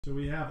So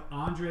we have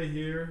Andre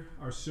here,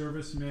 our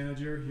service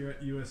manager here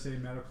at USA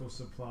Medical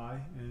Supply.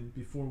 And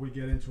before we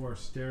get into our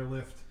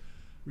Stairlift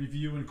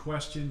review and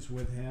questions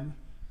with him,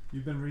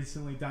 you've been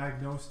recently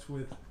diagnosed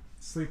with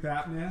sleep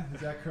apnea,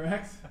 is that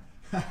correct?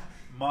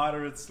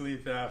 Moderate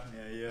sleep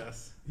apnea,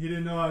 yes. He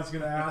didn't know I was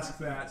going to ask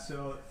that,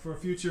 so for a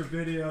future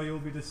video you'll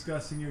be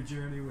discussing your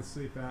journey with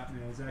sleep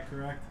apnea, is that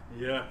correct?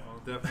 Yeah, I'll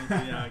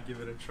definitely give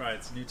it a try.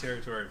 It's new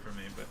territory for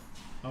me,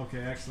 but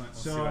okay, excellent.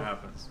 We'll see what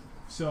happens.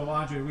 So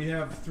Andre, we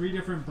have 3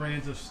 different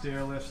brands of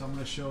Stairlifts. I'm going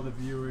to show the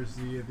viewers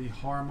the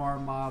Harmar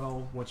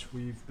model, which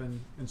we've been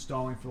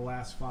installing for the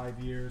last 5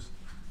 years.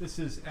 This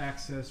is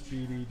Access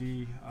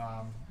BDD.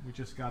 We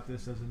just got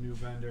this as a new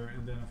vendor,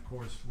 and then of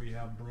course we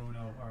have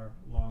Bruno, our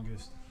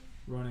longest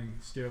running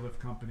stairlift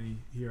company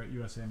here at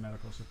USA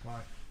Medical Supply.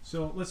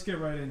 So let's get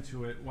right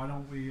into it. Why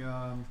don't we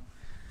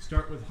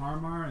start with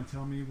Harmar and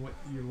tell me what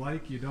you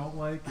like, you don't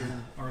like,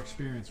 and our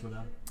experience with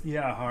them.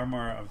 Yeah,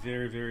 Harmar, a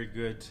very, very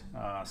good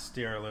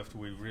stairlift.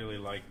 We really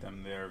like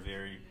them. They're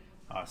very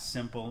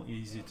simple,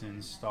 easy to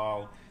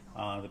install.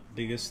 The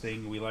biggest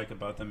thing we like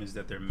about them is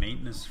that they're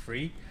maintenance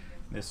free.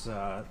 This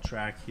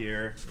track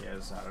here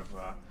is out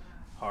of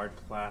hard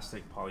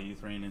plastic,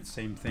 polyurethane, and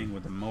same thing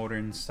with the motor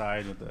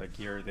inside with the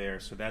gear there.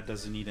 So that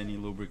doesn't need any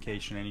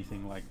lubrication,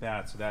 anything like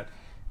that. So that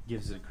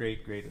gives it a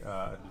great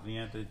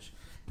advantage.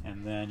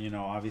 And then, you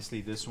know, obviously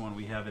this one,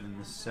 we have it in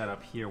this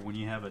setup here. When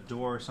you have a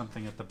door or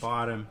something at the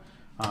bottom,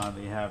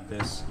 they have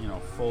this, you know,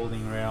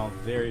 folding rail.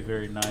 Very,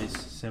 very nice,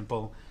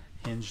 simple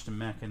hinged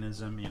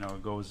mechanism. You know,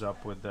 it goes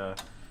up with the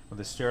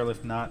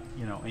stairlift. Not,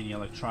 you know, any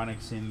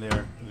electronics in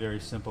there. Very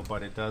simple,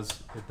 but it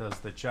does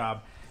the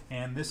job.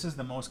 And this is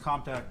the most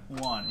compact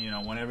one. You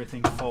know, when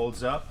everything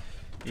folds up,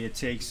 it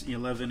takes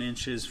 11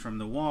 inches from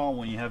the wall.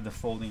 When you have the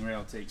folding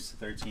rail, it takes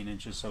 13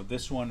 inches. So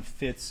this one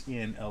fits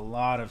in a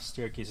lot of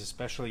staircases,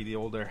 especially the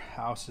older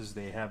houses.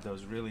 They have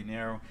those really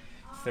narrow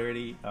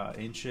 30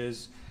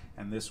 inches.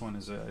 And this one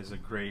is a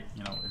great,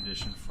 you know,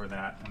 addition for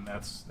that. And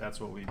that's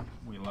what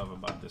we love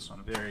about this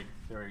one. Very,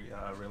 very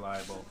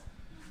reliable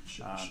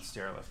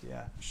stairlift,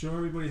 yeah. Show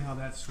everybody how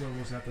that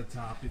swivels at the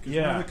top, because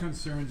yeah. one of the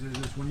concerns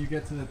is when you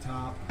get to the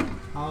top,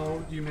 how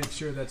do you make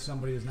sure that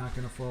somebody is not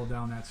going to fall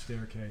down that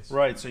staircase?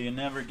 Right, so you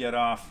never get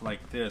off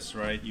like this,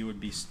 right? You would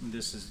be,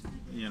 this is,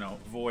 you know,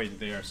 void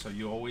there, so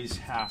you always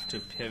have to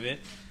pivot,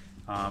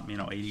 you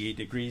know, 88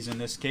 degrees in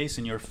this case,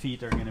 and your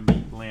feet are going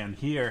to land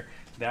here.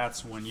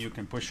 That's when you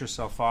can push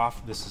yourself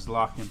off. This is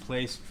locked in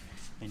place,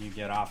 and you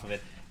get off of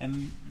it.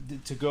 And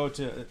to go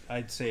to,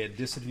 I'd say, a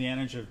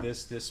disadvantage of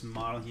this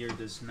model here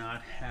does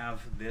not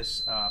have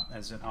this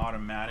as an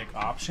automatic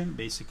option.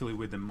 Basically,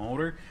 with the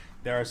motor,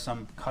 there are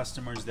some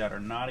customers that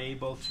are not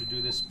able to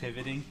do this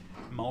pivoting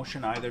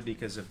motion either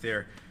because of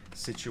their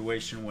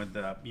situation with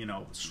the, you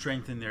know,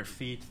 strength in their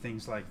feet,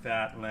 things like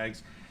that,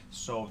 legs.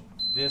 So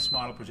this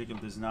model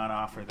particularly does not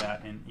offer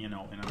that in, you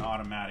know, in an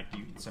automatic.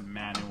 It's a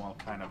manual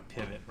kind of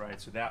pivot,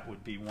 right? So that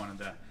would be one of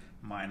the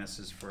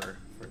minuses for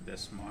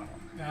this model.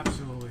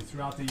 Absolutely.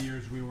 Throughout the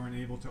years, we weren't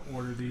able to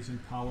order these in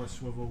power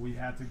swivel. We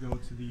had to go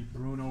to the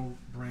Bruno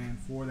brand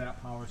for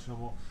that power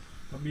swivel.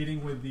 But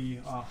meeting with the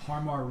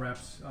Harmar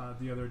reps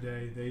the other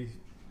day, they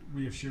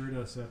reassured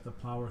us that the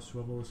power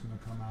swivel is going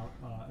to come out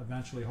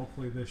eventually,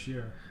 hopefully this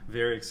year.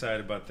 Very excited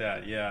about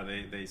that. Yeah,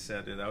 they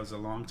said that was a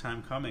long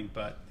time coming,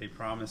 but they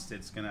promised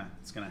it's gonna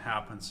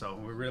happen. So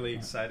we're really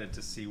excited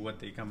to see what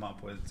they come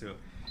up with to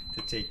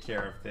take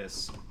care of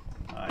this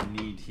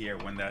need here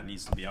when that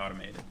needs to be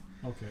automated.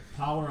 Okay,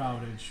 power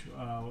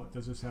outage.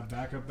 Does this have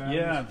backup batteries?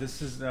 Yeah,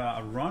 this is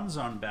runs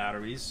on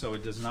batteries, so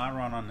it does not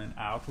run on an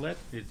outlet.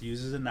 It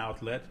uses an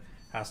outlet,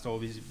 has to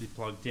always be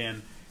plugged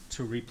in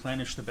to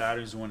replenish the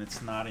batteries when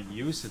it's not in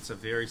use. It's a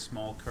very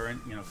small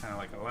current, you know, kind of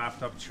like a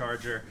laptop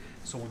charger.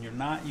 So when you're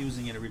not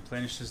using it, it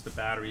replenishes the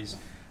batteries.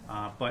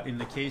 But in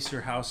the case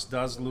your house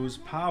does lose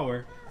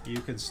power, you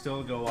can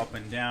still go up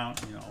and down,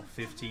 you know,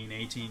 15,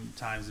 18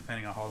 times,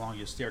 depending on how long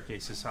your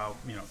staircase is, how,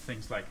 you know,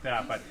 things like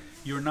that. But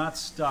you're not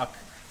stuck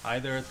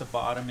either at the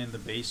bottom in the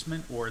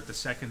basement or at the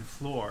second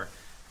floor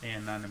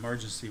in an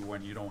emergency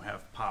when you don't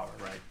have power,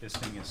 right? This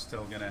thing is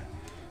still gonna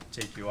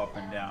take you up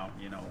and down,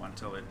 you know,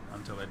 until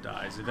it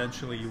dies.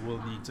 Eventually you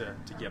will need to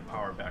get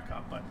power back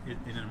up, but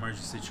in an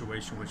emergency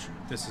situation, which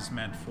this is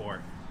meant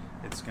for,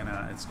 it's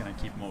gonna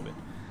keep moving.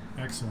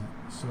 Excellent.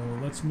 So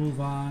let's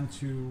move on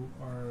to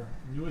our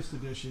newest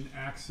addition,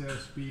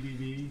 Access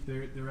BDD.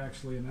 They're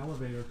actually an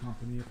elevator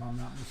company, if I'm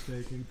not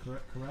mistaken,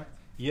 correct?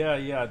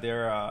 Yeah,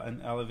 they're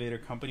an elevator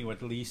company, or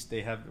at least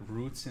they have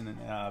roots in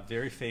a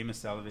very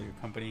famous elevator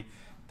company,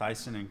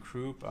 Tyson and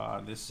Krupp.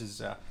 This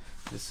is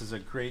a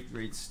great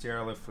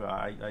stairlift.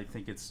 I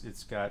think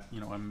it's got,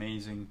 you know,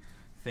 amazing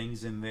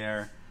things in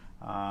there.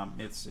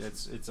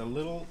 It's a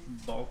little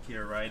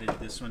bulkier, right?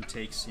 This one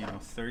takes, you know,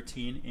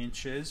 13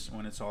 inches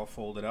when it's all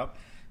folded up.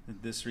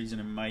 This reason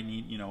it might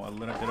need, you know, a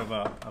little bit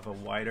of a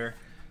wider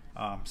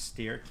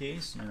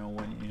staircase, you know,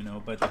 when, you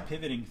know, but the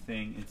pivoting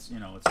thing, it's, you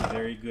know, it's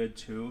very good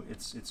too.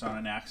 It's on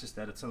an axis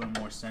that it's a little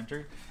more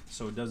centered,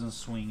 so it doesn't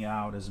swing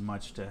out as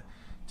much to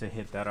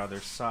hit that other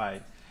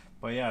side.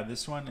 But yeah,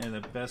 this one, and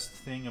the best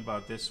thing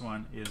about this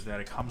one is that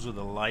it comes with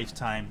a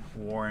lifetime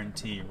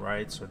warranty,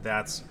 right? So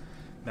that's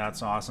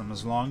awesome.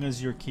 As long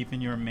as you're keeping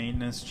your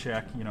maintenance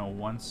check, you know,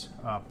 once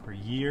per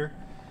year,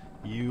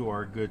 you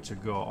are good to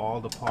go.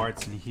 All the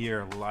parts in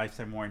here,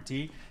 lifetime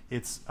warranty.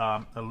 It's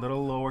a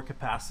little lower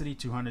capacity,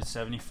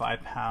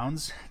 275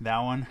 pounds. That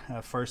one,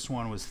 first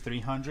one was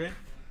 300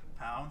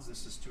 pounds.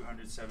 This is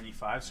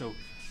 275. So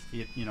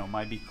it, you know,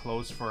 might be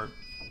close for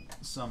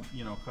some,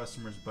 you know,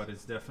 customers, but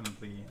it's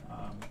definitely,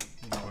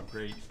 you know, a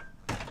great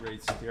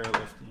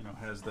Stairlift. You know,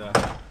 has the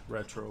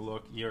retro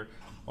look here,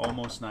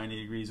 almost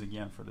 90 degrees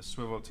again for the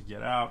swivel to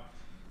get out.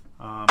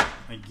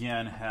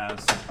 Again,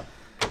 has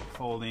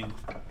folding,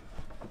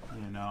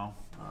 you know,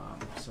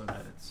 so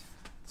that it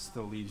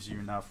still leaves you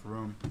enough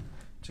room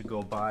to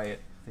go by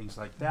it, things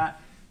like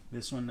that.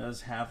 This one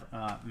does have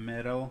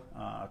metal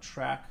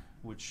track,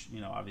 which,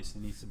 you know,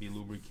 obviously needs to be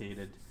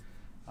lubricated,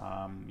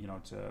 you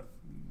know, to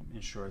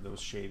ensure those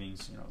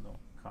shavings, you know,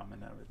 don't come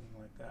and everything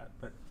like that.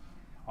 But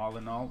all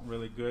in all,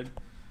 really good.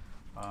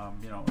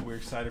 You know, we're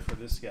excited for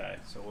this guy,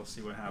 so we'll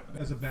see what happens.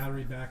 As a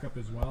battery backup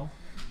as well?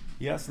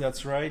 Yes,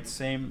 that's right.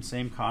 Same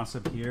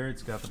concept here.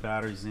 It's got the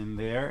batteries in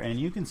there, and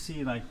you can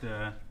see like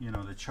the, you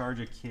know, the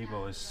charger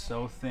cable is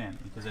so thin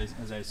because,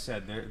 as I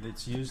said,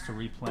 it's used to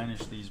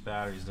replenish these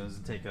batteries. It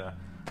doesn't take a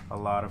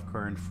lot of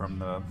current from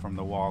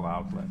the wall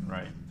outlet,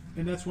 right?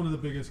 And that's one of the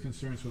biggest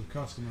concerns with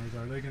customers.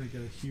 Are they going to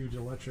get a huge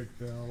electric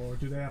bill, or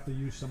do they have to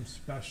use some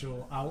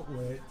special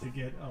outlet to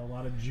get a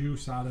lot of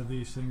juice out of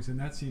these things? And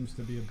that seems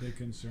to be a big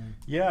concern.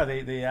 Yeah,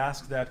 they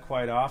ask that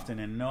quite often,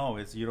 and no,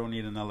 you don't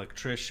need an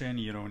electrician.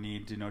 You don't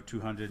need, you know,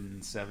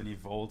 270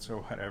 volts or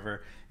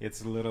whatever.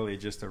 It's literally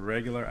just a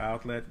regular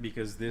outlet,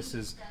 because this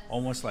is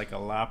almost like a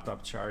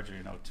laptop charger,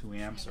 you know, 2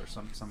 amps or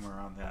somewhere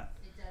around that.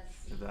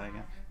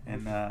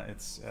 And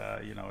it's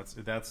you know,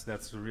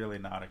 that's really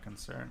not a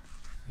concern.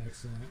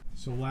 Excellent.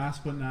 So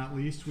last but not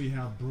least, we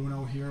have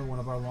Bruno here, one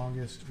of our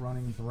longest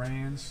running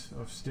brands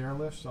of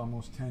Stairlifts,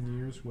 almost 10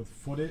 years with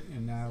Footit,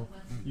 and now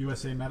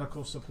USA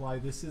Medical Supply.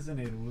 This is an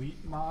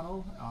elite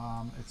model.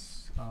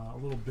 It's a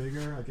little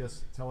bigger. I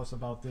guess tell us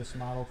about this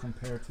model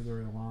compared to the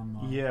Elan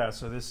model. Yeah,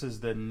 so this is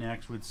the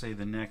next, we'd say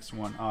the next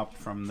one up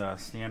from the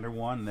standard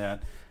one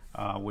that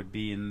would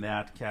be in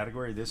that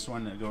category. This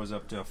one that goes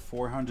up to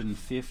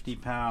 450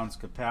 pounds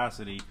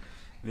capacity.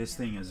 This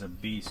thing is a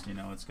beast, you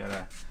know. It's got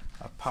a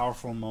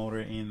powerful motor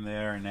in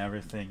there and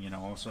everything, you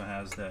know. Also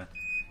has the,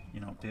 you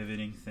know,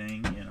 pivoting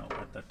thing, you know,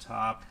 at the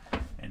top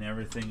and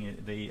everything.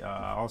 They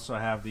also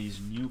have these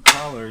new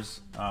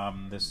colors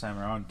this time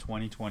around,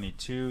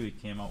 2022. They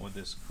came out with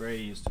this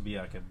gray. It used to be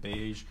like a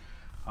beige,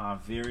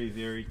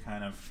 very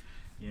kind of,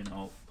 you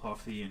know,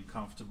 puffy and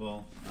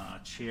comfortable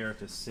chair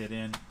to sit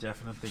in.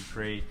 Definitely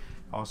great.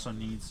 Also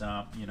needs,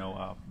 you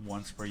know,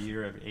 once per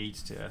year, every 8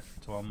 to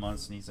 12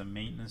 months, needs a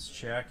maintenance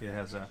check. It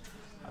has a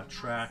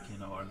track, you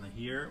know, on the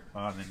here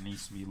that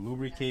needs to be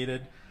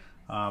lubricated,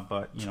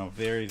 but, you know,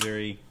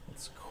 very,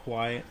 it's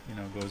quiet, you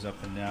know, goes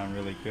up and down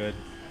really good.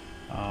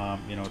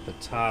 You know, at the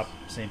top,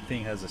 same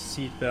thing, has a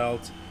seat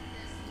belt.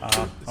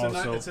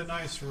 It's a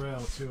nice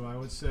rail too, I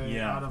would say.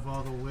 Yeah. Out of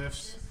all the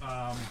lifts,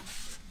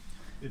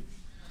 it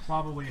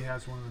probably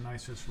has one of the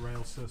nicest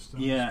rail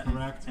systems. Yeah,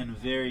 correct? And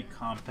very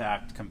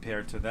compact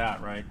compared to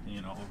that, right?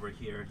 You know, over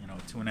here, you know,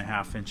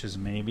 2.5 inches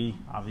maybe.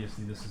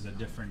 Obviously, this is a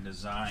different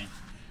design.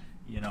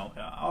 You know,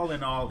 all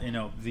in all, you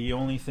know, the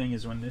only thing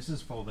is when this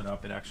is folded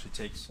up, it actually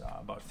takes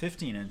about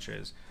 15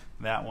 inches.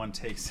 That one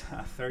takes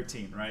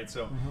 13, right?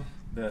 So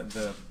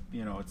the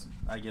you know, it's,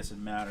 I guess it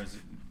matters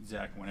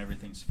exactly when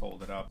everything's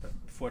folded up, the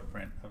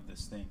footprint of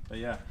this thing. But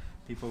yeah,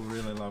 people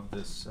really love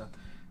this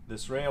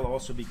this rail,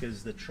 also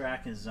because the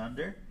track is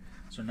under,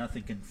 so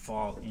nothing can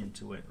fall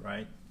into it,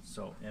 right?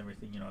 So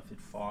everything, you know, if it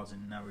falls, it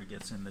never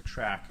gets in the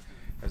track,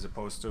 as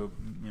opposed to,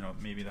 you know,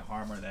 maybe the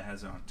Harmar that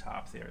has it on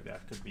top there.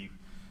 That could be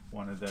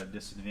one of the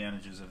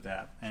disadvantages of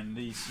that. And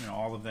these, you know,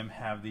 all of them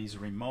have these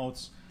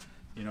remotes,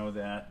 you know,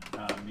 that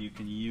you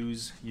can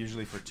use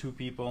usually for 2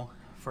 people.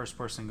 First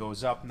person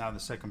goes up, now the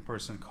second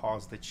person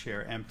calls the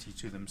chair empty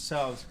to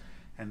themselves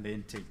and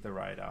then take the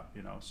ride up,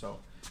 you know. So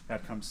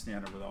that comes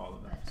standard with all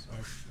of them. So.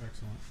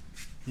 Excellent.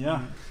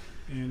 Yeah.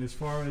 And as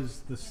far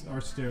as our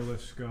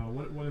Stairlifts go,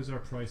 what does our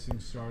pricing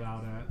start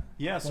out at?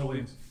 Yeah, so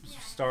we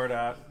start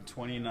at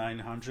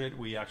 $2,900.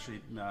 We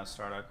actually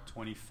start at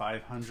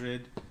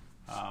 $2,500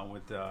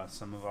 with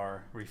some of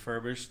our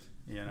refurbished,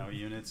 you know,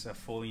 units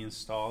fully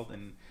installed,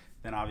 and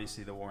then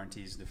obviously the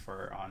warranties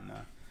differ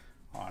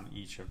on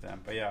each of them.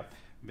 But yeah,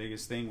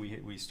 biggest thing,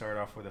 we start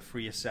off with a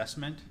free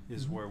assessment,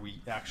 is where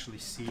we actually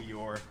see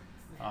your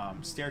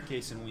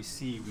staircase, and we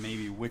see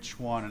maybe which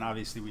one, and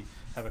obviously we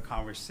have a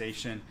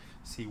conversation,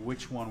 see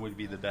which one would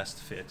be the best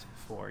fit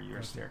for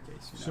your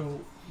staircase. You know?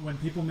 So when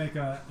people make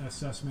an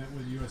assessment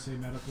with USA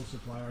Medical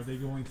Supply, are they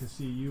going to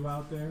see you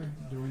out there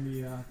doing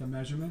the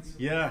measurements?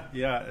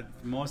 Yeah.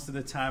 Most of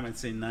the time, I'd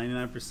say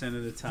 99%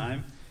 of the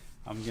time,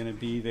 I'm going to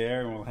be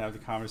there and we'll have the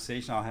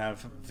conversation. I'll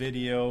have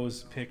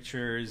videos,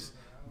 pictures,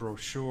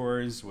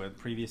 brochures with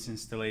previous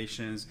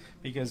installations,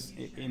 because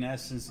in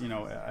essence,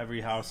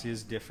 every house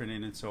is different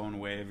in its own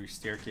way. Every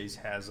staircase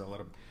has a lot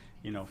of,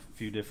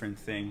 few different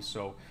things.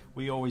 So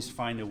we always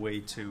find a way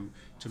to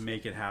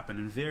make it happen.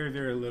 And very,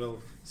 very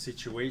little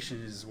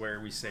situations where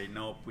we say,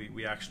 nope,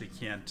 we actually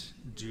can't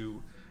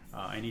do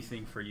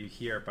anything for you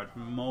here. But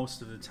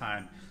most of the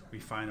time, we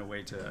find a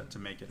way to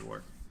make it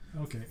work.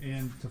 Okay,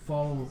 and to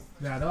follow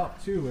that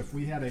up too, if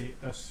we had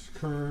a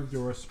curved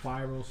or a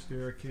spiral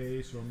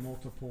staircase or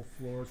multiple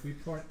floors, we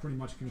pretty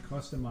much can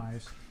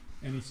customize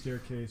any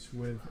staircase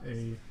with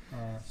a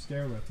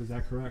stair lift. Is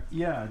that correct?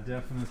 Yeah,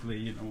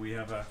 definitely. We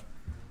have a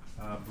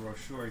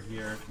brochure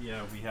here.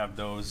 Yeah, we have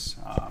those.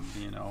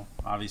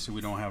 Obviously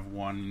we don't have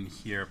one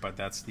here, but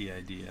that's the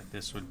idea.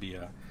 This would be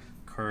a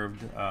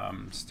curved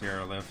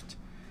stair lift.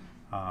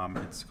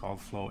 It's called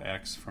Flow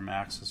X from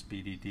Access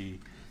BDD.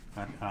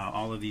 But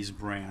all of these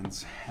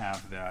brands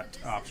have that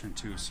option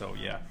too. So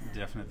yeah,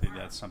 definitely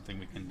that's something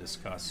we can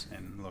discuss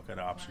and look at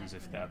options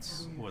if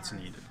that's what's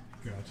needed.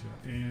 Gotcha.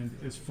 And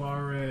as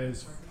far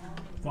as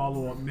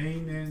follow-up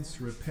maintenance,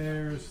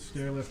 repairs,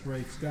 stair lift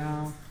breaks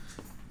down,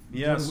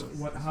 yes.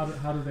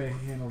 How do they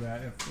handle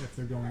that if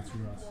they're going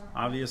through us?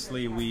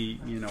 Obviously, we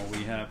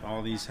have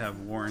all these have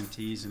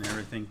warranties and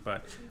everything,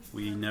 but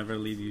we never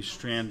leave you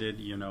stranded.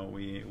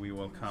 We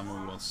will come,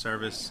 we will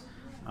service.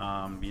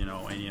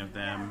 Any of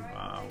them.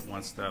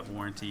 Once the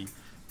warranty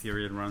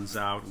period runs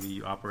out,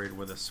 we operate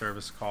with a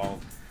service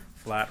called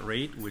flat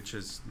rate, which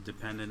is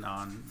dependent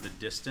on the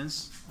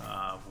distance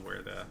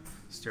where the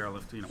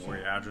Stairlift, where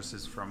your address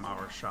is from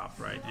our shop,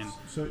 right? And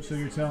so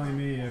you're telling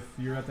me if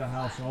you're at the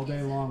house all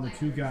day long with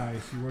 2 guys,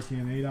 you're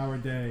working an 8-hour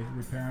day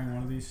repairing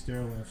one of these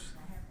stair lifts,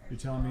 you're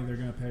telling me they're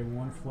going to pay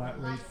one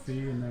flat rate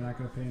fee and they're not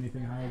going to pay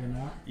anything higher than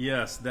that?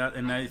 Yes,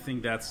 and I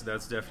think that's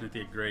definitely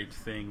a great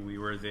thing. We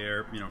were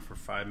there, for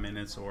 5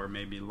 minutes or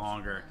maybe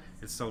longer.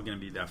 It's still going to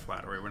be that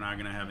flat rate. We're not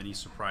going to have any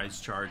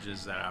surprise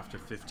charges that after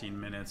 15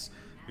 minutes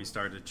we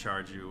start to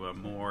charge you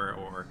more,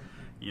 or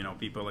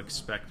people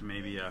expect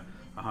maybe a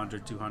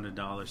 $100,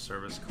 $200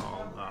 service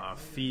call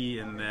fee,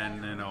 and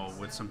then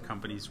with some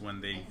companies when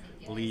they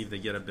leave they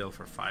get a bill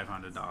for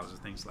 $500 or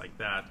things like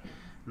that.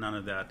 None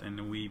of that,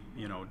 and we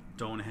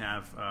don't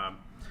have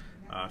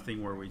a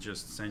thing where we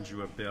just send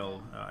you a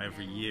bill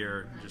every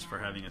year just for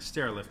having a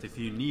stair lift. If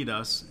you need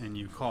us and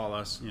you call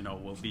us,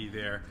 we'll be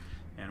there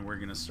and we're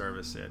going to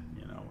service it.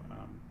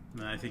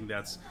 And I think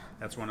that's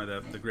one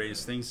of the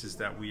greatest things is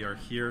that we are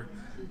here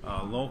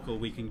local.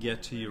 We can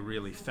get to you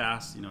really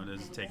fast. It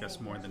doesn't take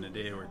us more than a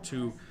day or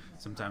 2.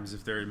 Sometimes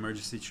if there are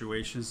emergency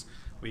situations,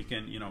 we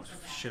can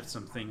shift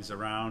some things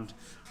around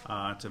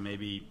to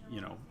maybe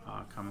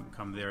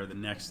come there the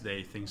next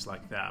day, things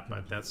like that.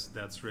 But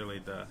that's really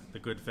the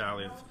good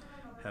value of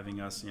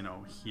having us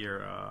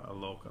here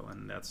local,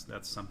 and that's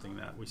something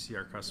that we see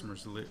our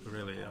customers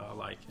really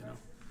like.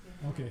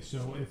 Okay,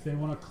 so if they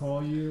want to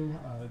call you,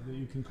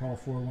 you can call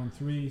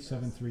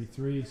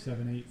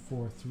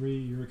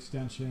 413-733-7843. Your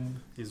extension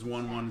is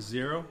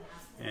 110.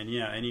 And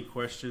yeah, any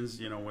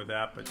questions with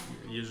that, but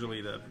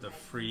usually the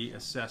free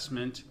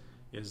assessment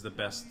is the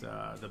best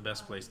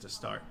place to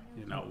start.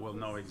 We'll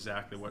know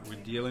exactly what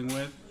we're dealing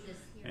with,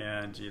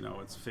 and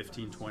it's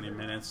 15-20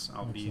 minutes.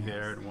 I'll be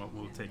there and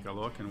we'll take a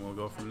look and we'll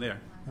go from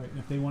there. All right, and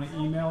if they want to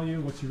email you,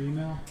 what's your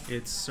email?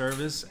 It's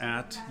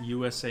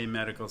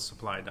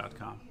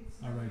service@usamedicalsupply.com.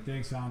 All right,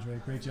 thanks, Andre.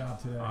 Great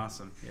job today.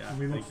 Awesome. Yeah. And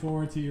we look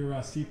forward to your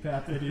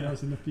CPAP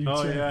videos in the future.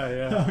 Oh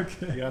yeah.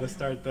 Okay. You got to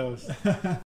start those.